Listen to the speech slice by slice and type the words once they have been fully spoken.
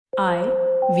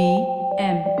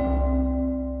IVM.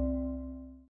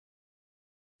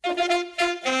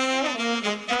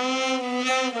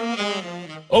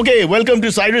 Okay, welcome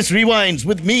to Cyrus Rewinds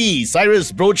with me,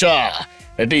 Cyrus Brocha.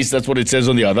 At least that's what it says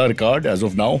on the Aadhaar card as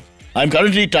of now. I'm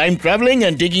currently time traveling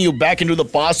and taking you back into the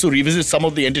past to revisit some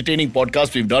of the entertaining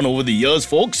podcasts we've done over the years,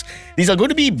 folks. These are going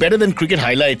to be better than cricket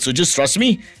highlights, so just trust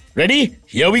me. Ready?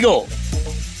 Here we go.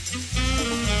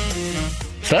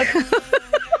 Start.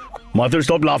 Mathur,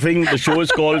 stop laughing. The show is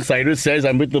called Cyrus Says.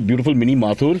 I'm with the beautiful mini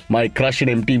Mathur, my crush in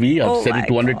MTV. I've said it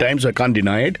 200 times, so I can't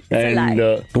deny it. It's a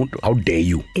lie. How dare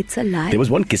you? It's a lie. There was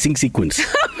one kissing sequence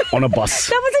on a bus.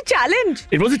 That was a challenge.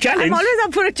 It was a challenge. I'm always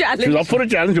up for a challenge. She was up for a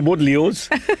challenge. We're both Leos.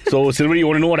 So, Silvery, you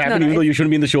want to know what happened, even though you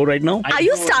shouldn't be in the show right now? Are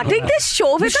you starting this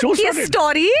show with a kiss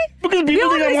story? Because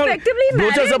people think I'm all... respectively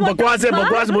married.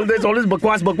 There's always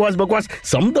bakwas.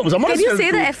 Someone Can you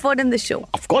say the F word in the show?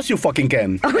 Of course you fucking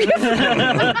can.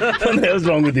 What the hell's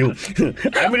wrong with you?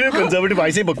 I'm a little conservative. I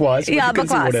say bakwas. Yeah,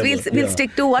 bakwas. We'll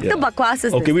stick to what the bakwas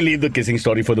is. Okay, we'll leave the kissing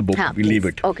story for the book. We'll leave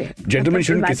it. Okay. Gentlemen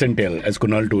shouldn't kiss and tell, as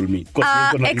Kunal told me.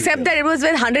 Except that it was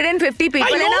with 150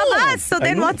 people in a bus. So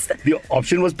then what's the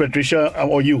option was Patricia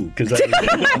or you?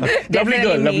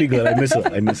 Lovely girl.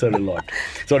 I miss her a lot.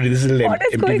 Sorry, this is an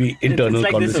MTV internal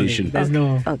conversation. There's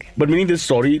no... Okay. But meaning this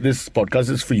podcast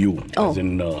is for you. As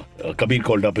in, Kabir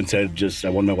called up and said, I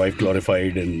want my wife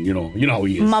glorified, and you know how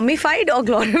he is. Mummified or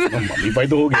glorified? Mummified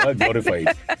to ho gaya, glorified.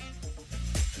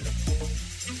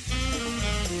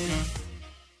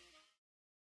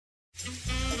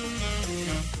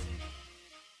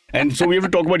 And so we have to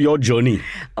talk about your journey.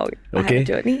 Okay.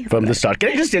 Journey. From the start. Can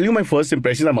I just tell you my first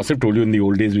impressions? I must have told you in the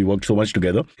old days we worked so much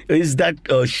together. Is that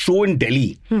show in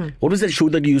Delhi? What was that show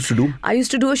that you used to do? I used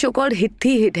to do a show called Hit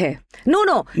Thi Hit Hai.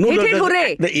 No, Hit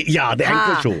Hooray. The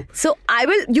anchor show. So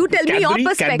you tell me your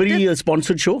perspective. Cadbury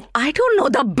sponsored show? I don't know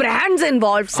the brands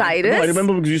involved, Cyrus. No, I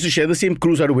remember we used to share the same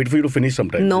crew, so I had to wait for you to finish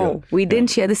sometime. No, we didn't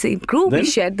share the same crew. Then? We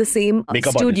shared the same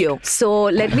studio. Artist. So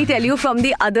let me tell you from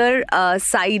the other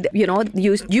side,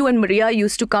 you and Maria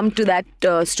used to come to that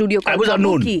studio called I was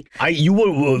unknown. You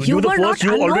were the first.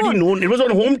 You were already known. It was on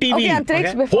home TV.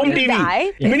 Okay. Before home TV.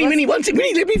 Die, One second,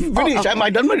 let me finish.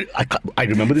 I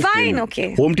remember this. Fine,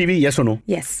 okay. Home TV, yes or no?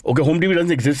 Yes. Okay, home TV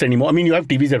doesn't exist anymore. I mean, you have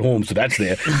TVs at home, so that's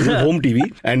there. It was home TV,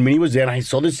 and Minnie was there, and I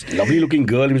saw this lovely-looking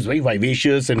girl. It was very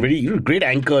vivacious and very, great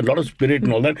anchor, a lot of spirit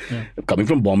and all that. Yeah. Coming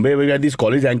from Bombay, where we had these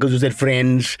college anchors who said,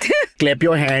 "Friends, clap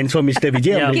your hands for Mr.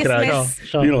 Vijay Amritraj."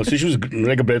 Sure. So she was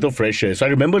like a breath of fresh air. So I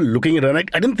remember looking at her, and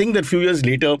I didn't think that a few years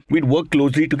later we'd work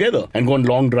closely together and go on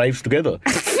long drives together.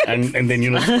 and then,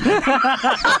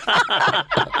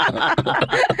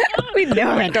 we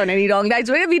never went on any long drives.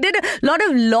 We did a lot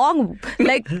of long, walk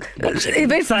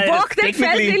that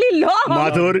felt really long.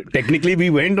 Mathur, technically we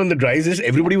went on the drives,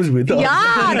 everybody was with us.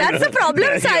 Yeah, that's the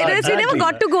problem, Cyrus. We never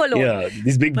got to go alone. Yeah,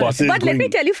 these big buses. But let me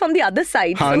tell you from the other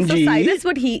side. So Cyrus,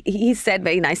 what he said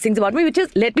very nice things about me, which is,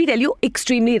 let me tell you,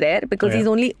 extremely rare because he's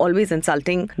only always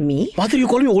insulting me. Mathur, you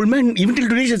call me old man. Even till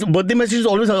today, his birthday message is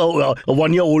always a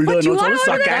 1 year older. But you are always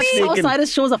sarcastic.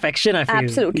 Cyrus shows affection, I feel.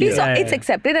 Absolutely. Yeah. So it's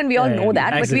accepted and we all know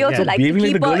that. But we also like to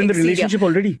keep the girl in the relationship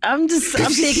already. I'm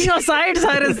taking your side,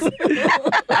 Cyrus.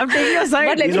 I'm taking your side.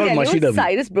 But let me tell you,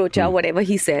 Cyrus Brocha, whatever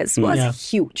he says, was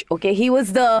huge. Okay, he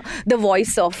was the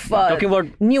voice of talking about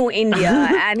New India.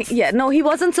 And he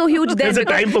wasn't so huge then.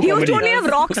 Because he used to only have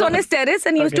rocks on his terrace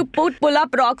and he used to pull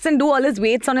up rocks and do all his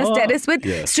weights on his terrace with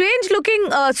strange looking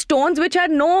stones which had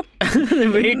no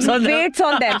weights on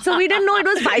them. So we didn't know it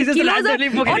was 5 kilos or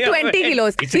 20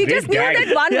 kilos. We just knew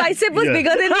that one bicep was bigger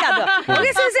than the other.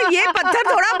 Okay, so he said, ye patthar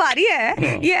thoda bhari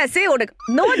hai. Ye aise ho.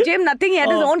 No gym, nothing. He had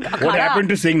his own akhada. What happened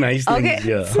to saying nice things? Okay.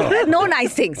 Yeah. No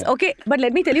nice things. Okay. But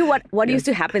let me tell you what used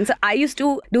to happen. So I used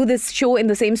to do this show in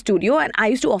the same studio and I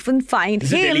used to often find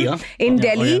him in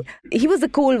Delhi. He was the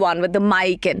cool one with the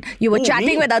mic and you were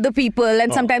chatting with other people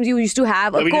and sometimes you used to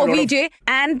have a co-VJ.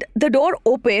 And the door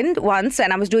opened once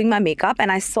and I was doing my makeup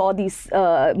and I saw these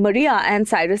Maria and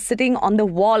Cyrus sitting on the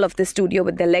wall of the studio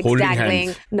with their legs holding dangling.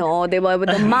 Hands. No, they were with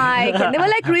the mic and they were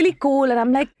like really cool. And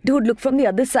I'm like, dude, look from the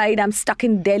other side. I'm stuck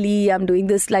in Delhi. I'm doing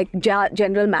this like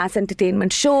general mass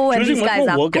entertainment show and these guys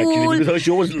are work, cool. Actually, because her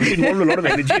show was involved a lot of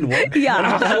energy and work. Yeah.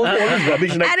 And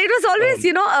rubbish, and it was always,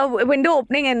 a window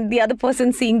opening and the other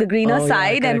person seeing the greener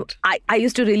side. And I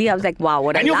used to really, I was like, wow,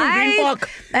 what and a life. And you're from Green Park.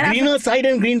 Greener side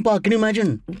and Green Park. Can you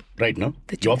imagine? right? No,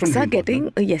 The you're from jokes are Green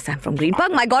Park, getting. Yes, I'm from Green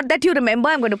Park. My God, that you remember.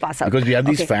 I'm going to pass out because we have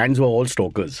these fans who are all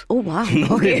stalkers. Oh wow!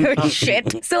 Okay,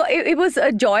 shit. So it was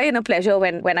a joy and a pleasure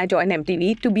when I joined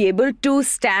MTV to be able to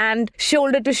stand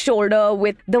shoulder to shoulder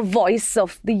with the voice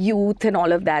of the youth and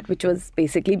all of that, which was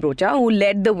basically Brocha, who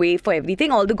led the way for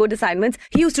everything. All the good assignments,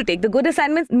 he used to take the good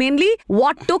assignments. Mainly,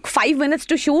 what took 5 minutes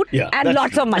to shoot and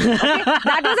lots of money. Okay?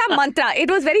 That was our mantra. It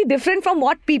was very different from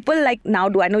what people like now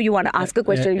do. I know you want to ask a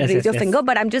question, you raise your finger,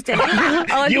 but I'm just telling you.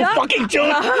 Earlier, You fucking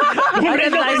joke! You're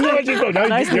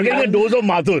getting a dose of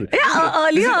Mathur. Yeah,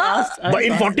 earlier. But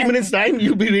in 40 minutes time,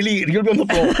 you'll be on the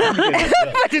floor.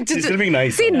 It's still being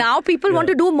nice. See, now people want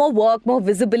to do more work, more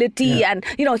visibility, and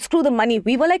screw the money.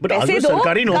 We were like, but paise do, kam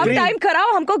time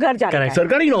karao, humko ghar jana hai.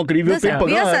 Sarkari naukri, we pay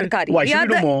We are pagar. sarkari. Why should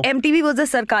we do more? MTV was the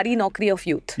sarkari naukri of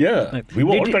youth. Yeah, we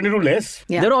were all trying to do less.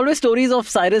 Yeah. There are always stories of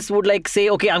Cyrus would like say,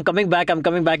 okay, I'm coming back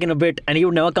in a bit, and he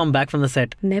would never come back from the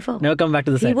set. Never come back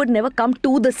to the set. He would never come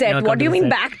to the set. What do you mean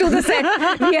back to the set?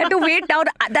 We had to wait down.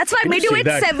 That's why I made you wait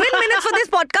 7 minutes for this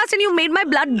podcast, and you made my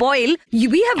blood boil.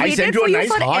 We have waited for you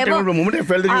forever. Heart, and the moment I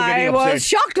felt that you were getting upset. I was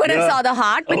shocked when I saw the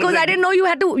heart because I didn't know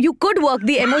you could work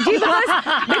the emoji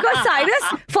because Cyrus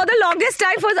for the longest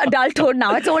time was adulthood.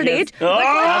 Now it's old age.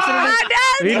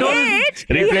 Adult age.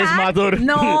 Replace Mathur.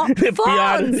 No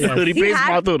phones. Replace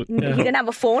Mathur. He didn't have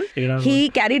a phone. He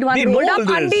carried one rolled up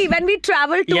andi. When we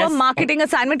traveled to a marketing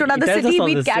assignment to another city,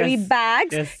 we'd carry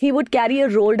bags. Yes. He would carry a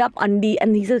rolled up andi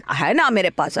and he says, "Hai na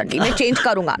mere paas andi, main change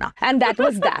karunga na." And that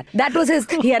was that. That was his.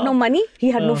 He had no money.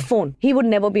 He had no phone. He would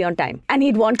never be on time, and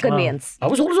he'd want conveyance. I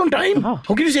was always on time. How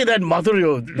can you say that, Mathur?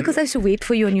 Because I used to wait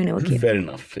for you and you never came. Fair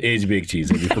enough. Age big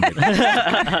cheese. Let's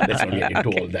not get into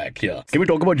all that. Yeah. Can we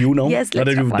talk about you now? Yes. Now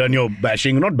that you've done your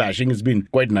bashing, not bashing. It's been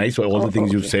quite nice. All the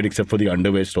things you've said, except for the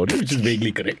underwear story, which is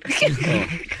vaguely correct.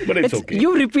 But it's okay.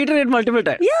 You repeated it multiple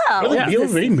times. Yeah. Well, we have a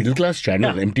very middle class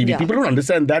channel, MTV. Yeah. People don't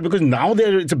understand that because now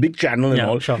it's a big channel and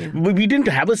all. Sure. But we didn't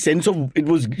have a sense of it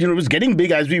was getting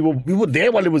big as we were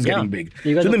there while it was getting big. So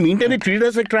in the meantime, they treated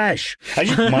us like trash.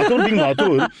 Actually, Mathur being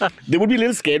Mathur, they would be a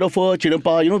little scared of her.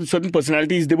 Chinappa, certain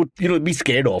personalities they would be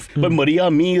scared of. But Maria,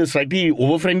 me, the slightly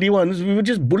over friendly ones, we were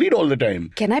just bullied all the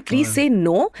time. Can I please say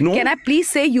no? Can I please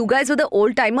say you guys were the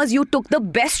old timers? You took the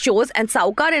best shows, and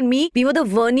Saukar and me, we were the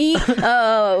Verni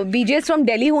VJs from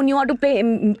Delhi who knew how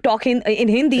to talk in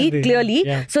Hindi clearly.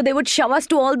 Yeah. So they would shove us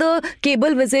to all the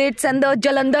cable visits and the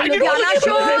Jalandhar Ludhiana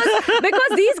shows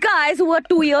because these guys who were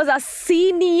 2 years our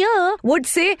senior would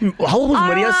say, how was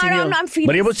Maria senior?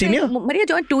 Maria was senior? Maria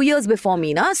joined 2 years before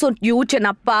me, na? So you,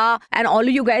 Chinappa, and all of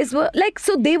you guys were like,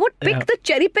 so they would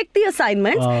cherry pick the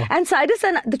assignments, and Cyrus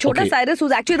and the Chota Cyrus,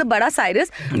 who's actually the Bada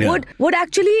Cyrus, would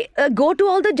actually go to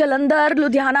all the Jalandhar,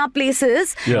 Ludhiana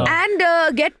places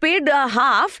and get paid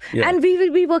half, and we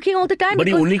will be working all the time. But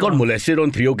he only got molested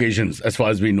on 3 occasions, as far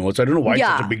as we know. So I don't know why it's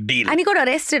such a big deal. And he got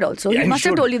arrested also. He must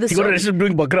have told you this. He got arrested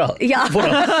doing bakra. Yeah.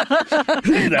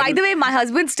 By the way, my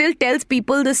husband still tells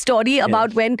people this story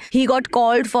about when he got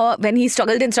called when he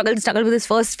struggled with his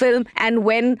first film, and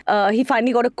when he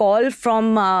finally got a call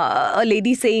from a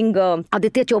lady saying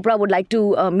Aditya Chopra would like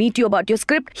to meet you about your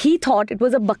script. He thought it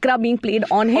was a bakra being played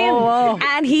on him,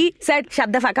 and he said,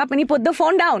 "Shut the fuck up," and he put the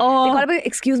phone down. They called him,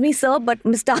 "Excuse me, sir, but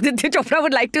Mr. Aditya Chopra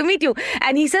would like to meet you."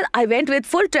 And he said, "I went with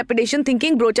full trepidation,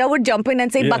 thinking Brocha would jump in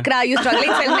and say, Bakra, you struggling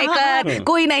filmmaker,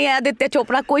 koi nahi hai Aditya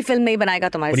Chopra, koi film nahi banayega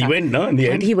tumhare saath." But he went, no, in the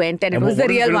end. And he went, and it was the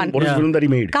real one. What is the film that he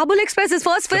made? Kabul Express, his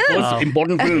first film. First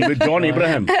important film with John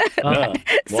Abraham.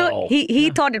 So he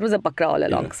thought it was a bakra all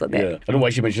along. So there. I don't know why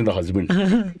she mentioned the husband.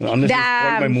 Unless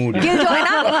Damn. My mood. Killjoy,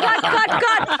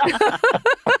 cut.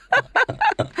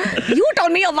 You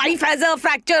told me your wife has a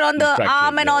fracture on the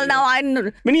arm and all now.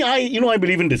 I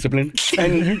believe in discipline.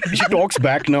 And she talks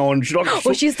back now. And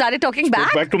she started talking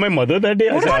back? Back to my mother that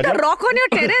day. What about the rock on your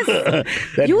terrace?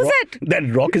 Use it. That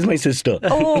rock is my sister.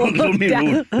 Don't be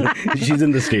rude. She's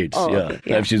in the States.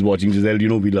 If she's watching, Giselle,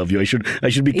 we love you. I should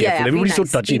be careful. Everybody's so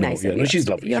touchy now. She's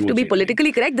lovely. You have to be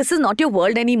politically correct. This is not your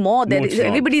world anymore.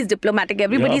 Everybody is diplomatic.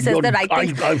 Everybody says the right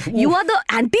thing. You are the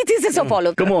antithesis of all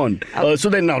of them. Come on. So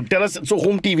then now, tell us. So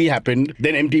home TV happened,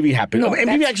 then MTV happened. No,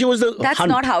 MTV actually was the That's hunt.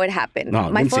 not how it happened.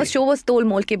 My first show was Tol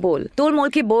Mol Ke Bol. Tol Mol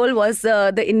Ke Bol was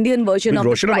the Indian version of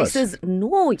The Prices.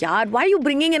 No, yaar. Why are you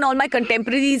bringing in all my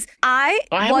contemporaries? I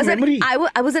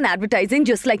was in advertising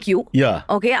just like you. Yeah.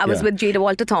 Okay, I was with J.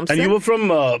 Walter Thompson. And you were from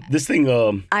this thing.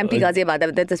 IMT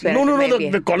Ghaziabad. That's where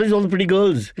the college of all the pretty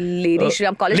girls. Lady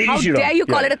Shriram College. How dare you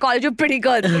call it a college of pretty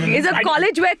girls? It's a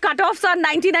college where cutoffs are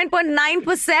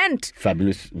 99.9%.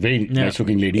 Fabulous. Very nice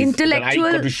looking ladies. Intellectual.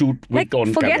 I got to shoot with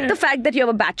on forget camera. the fact that you have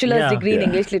a bachelor's degree in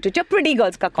English literature. Pretty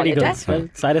girls ka college. Well,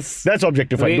 Cyrus. That's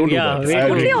objectifying. Don't do that.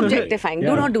 Totally objectifying.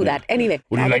 Do not do that. Anyway,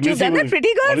 you've done that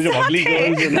pretty girls.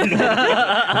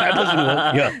 That doesn't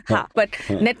work. Yeah. But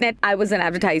net, I was in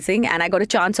advertising and I got a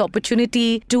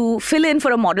opportunity to fill in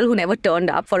for a model who never turned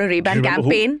up for a Ray-Ban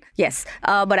campaign. Who? Yes,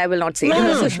 but I will not say. It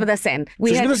was Sushmita Sen.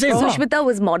 Sushmita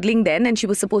was modeling then, and she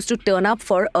was supposed to turn up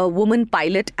for a woman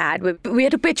pilot ad. We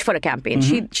had to pitch for a campaign.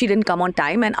 She didn't come on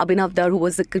time, and Abhinav Dar, who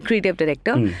was the creative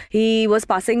director, he was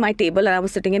passing my table, and I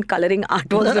was sitting in coloring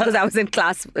artworks because I was in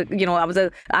class.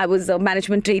 I was a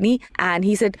management trainee, and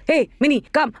he said, "Hey, Minnie,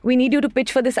 come. We need you to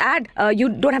pitch for this ad. You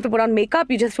don't have to put on makeup.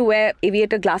 You just have to wear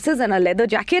aviator glasses and a leather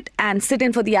jacket and sit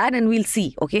in for the ad, and we'll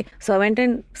see." Okay, so I went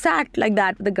and sat like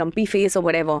that with a grumpy face or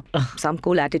whatever. Some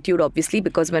cool attitude, obviously,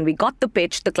 because when we got the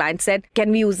pitch, the client said,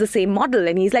 "Can we use the same model?"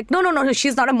 And he's like, No,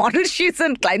 she's not a model. She's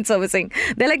in client servicing.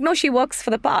 They're like, "No, she works for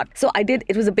the part." So I did.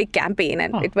 It was a big campaign,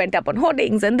 and it went up on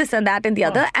hoardings and this and that and the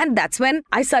other. And that's when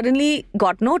I suddenly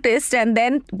got noticed. And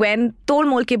then when Tol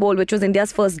Mol Ke Bol, which was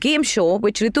India's first game show,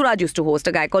 which Rituraj used to host,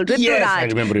 a guy called Rituraj. Yes, I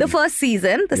remember him. The first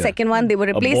season, the second one, they were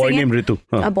replacing a boy named Ritu.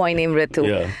 A boy named Ritu.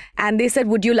 Yeah. And they said,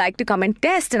 "Would you like to come and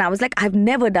test?" And I was like, "I've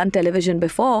never done television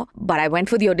before." But I went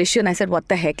for the audition. I said, "What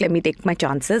the heck? Let me take my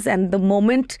chances." And the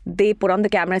moment they put on the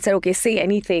camera and said, "Okay, say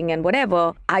anything and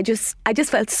whatever," I just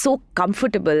felt so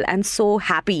comfortable and so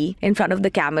happy in front of the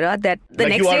camera that the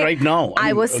next day right now.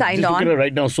 I was signed on. Look at her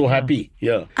right now, so happy.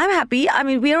 Yeah. I'm happy. I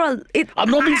mean, we're all... I'm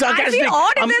not being sarcastic. I feel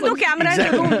odd if there's no camera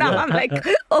in the room now. I'm like,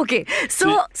 okay.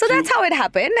 So that's how it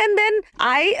happened. And then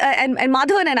and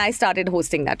Madhuvan and I started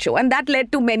hosting that show. And that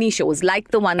led to many shows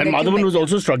like the one and that Madhuvan was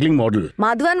also a struggling model.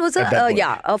 Madhuvan was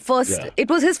a first... Yeah. It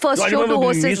was his first show to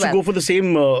host as well. We used to go for the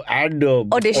same ad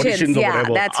auditions or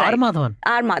whatever. That's right.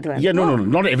 R. Madhuvan. Yeah, no.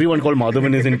 Not everyone called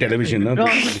Madhuvan is in television. R.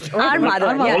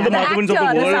 Madhuvan. All the Madhuvans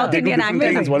of the world, they do different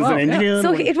things. One's an engineer.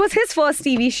 So it was his first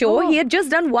TV show. He had just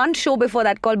done one show before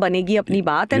that called Banegi Apni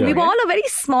Baat. And we were all a very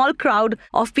small crowd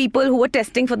of people who were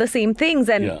testing for the same things.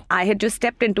 And I had just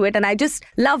stepped into it and I just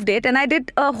loved it. And I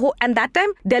did and that time,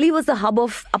 Delhi was the hub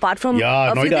of, apart from...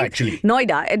 Yeah, Noida actually.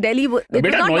 Noida. Delhi...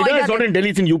 Noida is not in Delhi,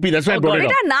 it's in UP. That's why I brought it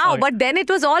up. Noida now, but then it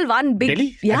was all one big...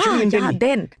 Delhi? Yeah, actually in Delhi.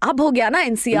 Then. Ab ho gaya na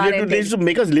NCR. They used to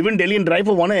make us live in Delhi and drive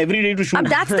for 1 hour every day to shoot.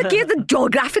 That's the case. The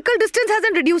geographical distance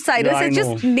hasn't reduced, Cyrus. It's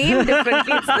just named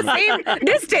differently. It's the same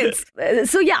distance.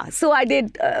 So I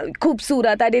did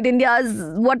Khoobsurat. I did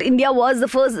what India was the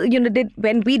first,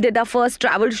 when we did our first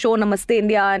travel show, Namaste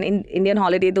India and Indian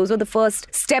Holiday. Those were the first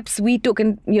steps we took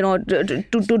in,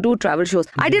 to do travel shows.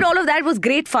 I did all of that. It was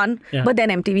great fun. Yeah. But then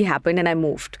MTV happened and I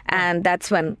moved. And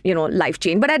that's when, life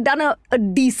changed. But I'd done a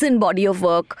decent body of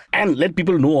work. And let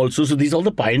people know also, so these are all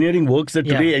the pioneering works that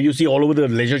today you see all over the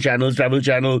leisure channels, travel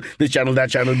channel, this channel, that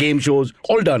channel, game shows,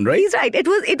 all done, right? He's right. It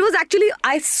was actually,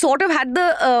 I sort of had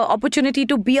the opportunity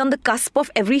to be on the cusp of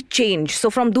every change. So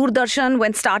from Doordarshan,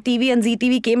 when Star TV and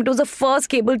ZTV came, it was the first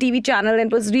cable TV channel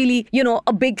and it was really,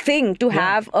 a big thing to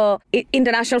have a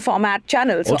international format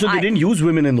channel. So also, they didn't use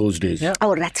women in those days. Yeah.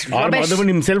 Oh, that's R. rubbish. Madhavan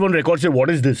himself on record said, "What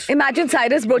is this?" Imagine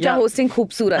Cyrus Brocha hosting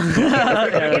Khoobsurat.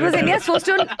 It was India's first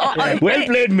one. Well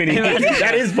played, Minnie.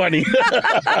 That is funny.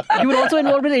 You were also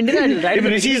involved with Indian Idol, right? If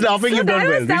Rishi is laughing, you've done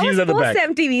well. Rishi's at the back.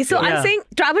 MTV. So I'm saying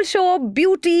travel show,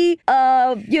 beauty,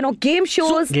 game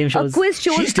shows, quiz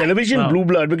shows. She's television blue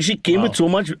blood because she came with so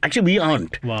much. Actually, we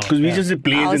aren't. Because we just did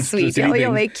plays and silly things.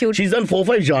 You're very cute. She's done 4 or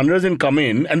 5 genres and come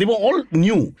in, and they were all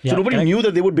new. So nobody knew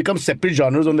that they would become separate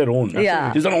genres on their own.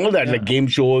 Yeah. She's done all that, like game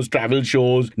shows, travel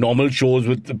shows, normal shows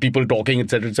with people talking,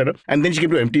 etc., etc. And then she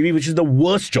came to MTV, which is the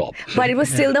worst job. But it was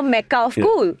still the mecca of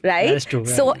cool, right? That's true.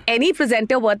 So any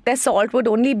presenter worth their salt would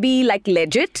only be like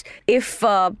legit if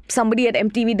somebody at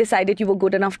MTV decided you were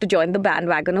good enough to join the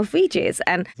bandwagon of VJs.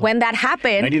 And when that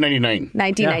happened...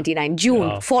 1999, June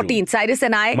 14th, Cyrus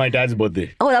and I... My dad's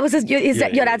birthday. Oh, that was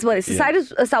your dad's birthday. So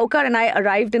Cyrus Saukar and I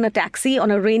arrived in a taxi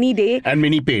on a rainy day. And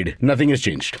Minnie paid. Nothing has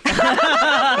changed.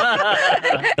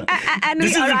 And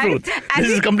this is the truth. This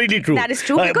is completely true. That is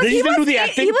true. Because he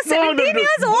was 17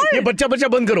 years old. Yeah, bacha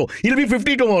band karo. He'll be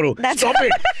 50 tomorrow. Stop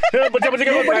it.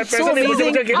 It's so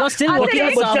amazing. You're still working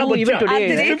with Sahu even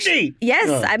today. 50.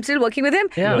 Yes, I'm still working with him.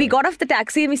 Yeah. We got off the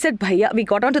taxi and we said, Bhaiya, we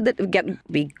got into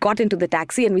the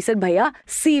taxi and we said, Bhaiya,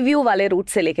 sea view wale route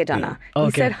se leke jana.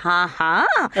 He said, हाँ,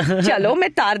 chalo, मैं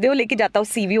तारदेव लेके जाता हूँ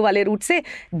sea view वाले route से.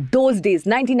 Those days,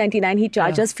 1999, he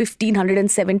charged us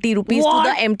 1,570 rupees to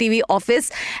the MTV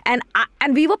office. And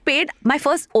and we were paid. My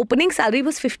first opening salary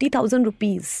was 50,000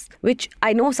 rupees, which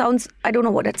I know sounds. I don't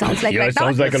know what it sounds like right now.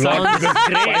 Sounds like a lot.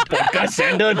 Great. Podcast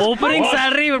standards. Opening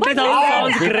salary 50,000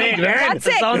 sounds great. That's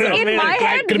it. In my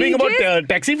head, Cribbing about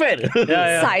taxi fare.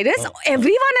 Cyrus,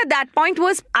 everyone at that point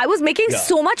I was making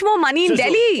so much more money in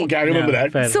Delhi. Okay, I remember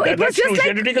that. So it was just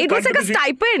like a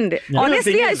stipend.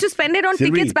 Honestly, I used to spend it on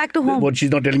tickets back to home. What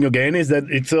she's not telling you again is that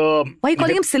it's a. Why are you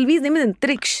calling him Sylvie? His name is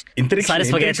Antariksh. Cyrus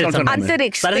forgets it sometimes.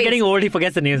 Antariksh. Cyrus is getting old, he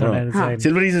forgets the names sometimes.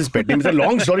 Silvery is his pet name. It's a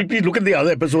long story. Please look at the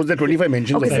other episodes. There are 25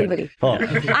 mentions. Okay, Silvery.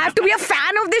 I have to be a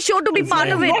fan of this show to be part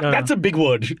of it. That's a big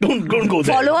word. Don't go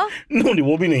there. Follower? No,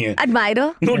 वो भी नहीं है.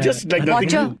 Admirer? No, just like nothing.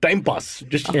 Watcher? Time pass.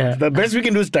 Just the best we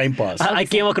can do is time pass. I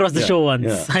came across the show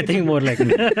once. I think more like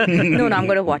No, I'm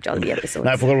going to watch all the episodes.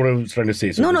 I forgot what I was trying to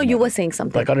say. No, you were saying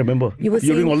something. I can't remember. You're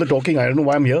doing all the talking. I don't know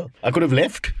why I'm here. I could have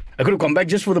left. I could have come back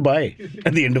just for the buy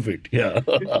at the end of it. Yeah.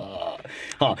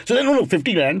 So then,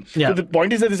 50 grand. Yeah. So the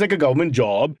point is that it's like a government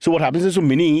job. So what happens is, so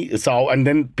Minnie, Sao, and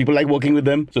then people like working with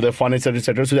them. So they're fun, etc.,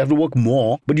 etc. So they have to work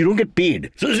more, but you don't get paid.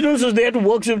 So they have to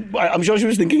work. So I'm sure she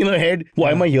was thinking in her head,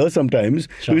 why am I here sometimes?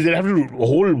 Sure. Because they have to do a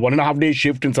whole 1.5 day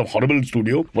shift in some horrible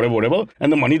studio, whatever.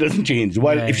 And the money doesn't change.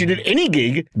 While if she did any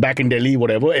gig back in Delhi,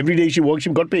 whatever, every day she worked, she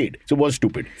got paid. So it was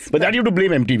stupid. But that you have to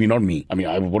blame MTV, not me. I mean,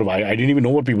 I didn't even know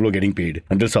what people were getting paid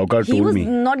until Saukar told me. He was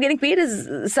not getting paid.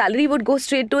 His salary would go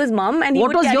straight to his mum. And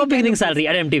what was your beginning salary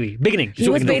at MTV? Beginning. He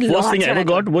was paid the first thing I ever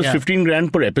got was 15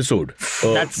 grand per episode.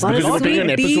 That's because a we were taking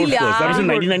an sweet episode deal, first. That was in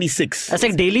 1996. That's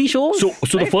like daily shows?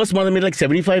 So the first month I made like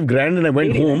 75 grand and I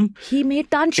went home. He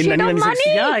made ton shit of money.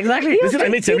 Yeah, exactly. Listen, I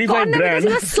made 75 grand.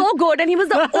 He was so good and he was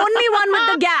the only one with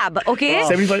the gab. Okay?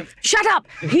 75. Shut up.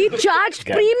 He charged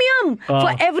premium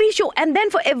for every show. And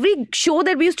then for every show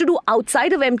that we used to do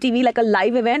outside of MTV, like a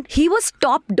live event, he was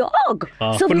top dog.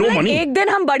 So but we no were like, money. एक दिन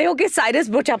हम बड़े होके Cyrus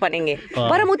Broacha बनेंगे.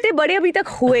 पर हम उतने बड़े अभी तक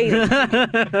हुए ही नहीं.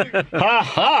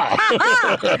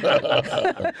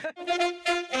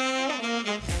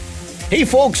 Hey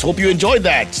folks, hope you enjoyed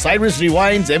that. Cyrus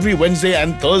Rewinds every Wednesday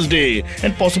and Thursday,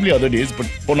 and possibly other days, but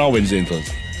for now Wednesday and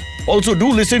Thursday. Also do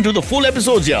listen to the full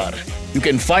episodes, yaar. You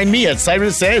can find me at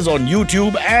Cyrus Says on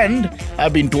YouTube, and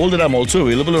I've been told that I'm also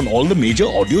available on all the major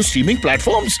audio streaming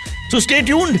platforms. So stay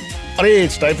tuned. Arey,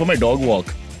 it's time for my dog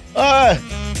walk.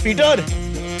 Peter,